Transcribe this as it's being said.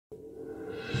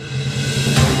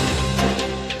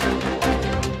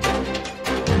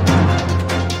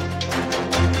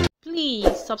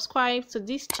subscribe to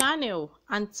this channel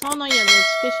and turn on your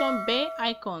notification bell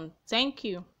icon. Thank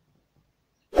you.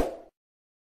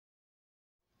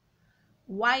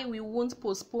 Why we won't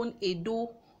postpone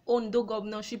Ondo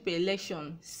governorship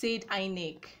election, said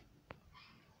Inec.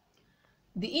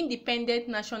 The Independent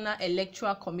National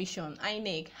Electoral Commission,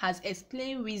 Inec, has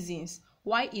explained reasons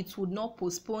why it would not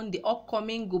postpone the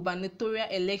upcoming gubernatorial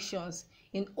elections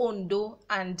in Ondo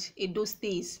and Edo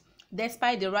states,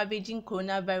 despite the ravaging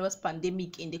coronavirus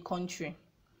pandemic in the country.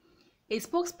 A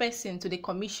spokesperson to the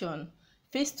commission,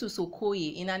 Festus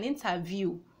Okoye, in an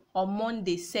interview on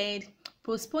Monday said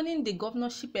postponing the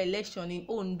governorship election in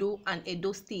Ondo and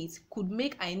Edo states could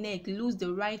make Inec lose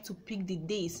the right to pick the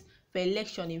dates for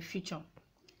election in future.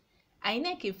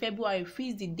 Inec in February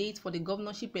fixed the date for the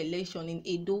governorship election in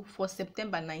Edo for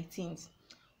September 19th,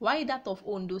 while that of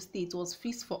Ondo state was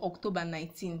fixed for October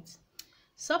 19th.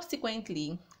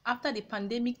 Subsequently, after the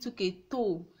pandemic took a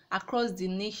toll across the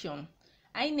nation,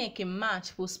 Inec in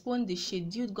March postponed the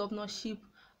scheduled governorship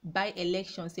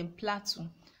by-elections in Plateau,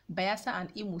 Bayelsa and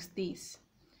Imo states.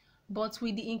 But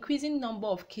with the increasing number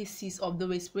of cases of the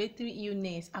respiratory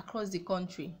illness across the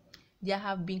country, there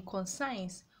have been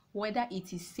concerns whether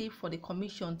it is safe for the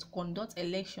commission to conduct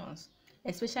elections,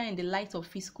 especially in the light of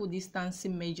physical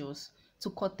distancing measures,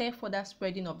 to curtail further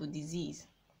spreading of the disease.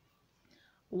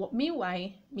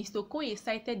 Meanwhile, Mr. Okoye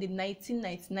cited the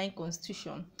 1999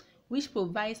 Constitution, which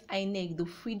provides Inec the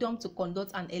freedom to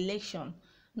conduct an election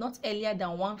not earlier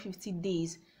than 150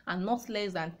 days and not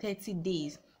less than 30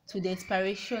 days to the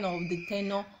expiration of the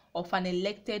tenure of an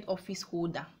elected office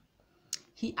holder.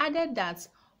 He added that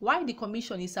while the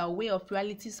Commission is aware of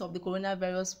realities of the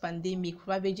coronavirus pandemic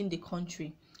ravaging the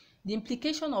country, the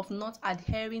implication of not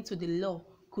adhering to the law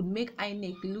could make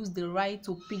Inec lose the right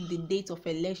to pick the date of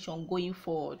election going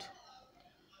forward.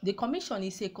 The Commission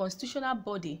is a constitutional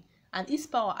body and its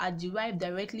power are derived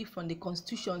directly from the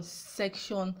Constitution.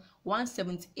 Section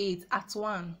 178 Act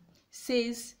 1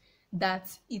 says that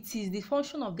it is the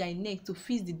function of the Inec to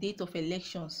fix the date of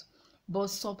elections, but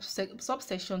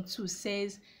subsection 2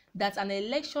 says that an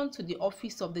election to the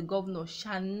office of the governor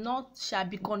shall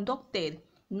be conducted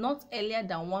not earlier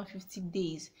than 150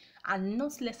 days and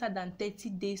not lesser than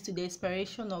 30 days to the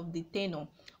expiration of the tenure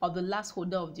of the last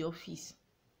holder of the office.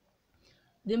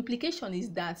 The implication is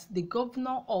that the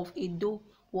governor of Edo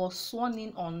was sworn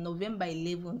in on November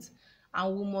 11th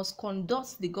and we must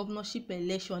conduct the governorship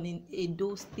election in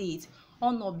Edo State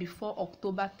on or before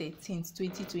October 13th,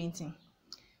 2020,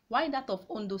 while that of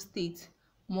Ondo State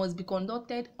must be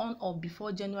conducted on or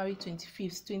before January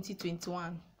 25th,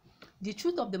 2021. The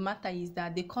truth of the matter is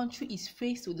that the country is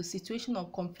faced with the situation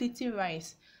of conflicting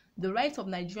rights, the right of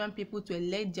Nigerian people to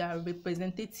elect their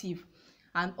representative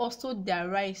and also their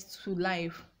rights to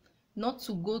life, not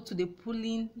to go to the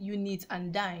polling unit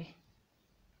and die.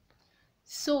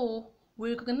 So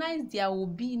we recognize there will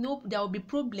be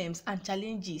problems and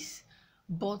challenges,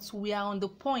 but we are on the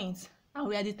point and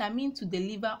we are determined to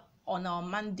deliver on our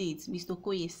mandate, Mr.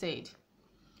 Okoye said.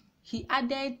 He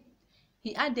added,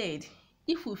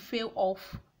 if we fail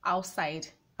off outside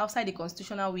the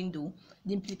constitutional window,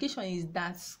 the implication is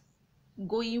that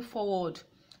going forward,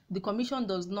 the commission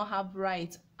does not have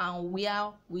right and we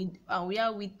are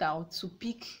without to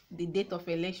pick the date of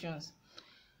elections.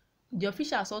 The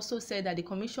officials also said that the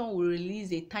commission will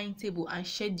release a timetable and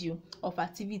schedule of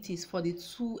activities for the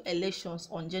two elections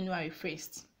on January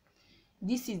 1st.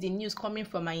 This is the news coming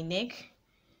from Inec.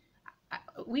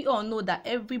 We all know that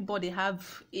everybody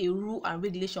have a rule and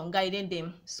regulation guiding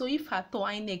them. So if at all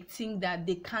Inec think that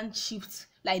they can't shift,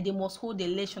 like they must hold the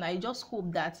election, I just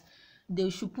hope that they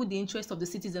should put the interest of the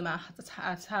citizen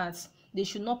at heart. They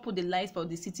should not put the lives of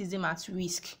the citizen at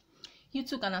risk. You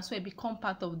too can as well become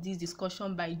part of this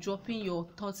discussion by dropping your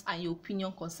thoughts and your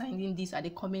opinion concerning this at the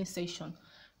comment section.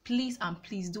 Please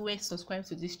do subscribe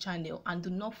to this channel and do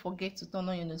not forget to turn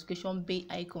on your notification bell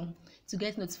icon to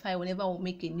get notified whenever we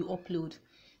make a new upload.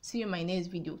 See you in my next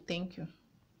video. Thank you.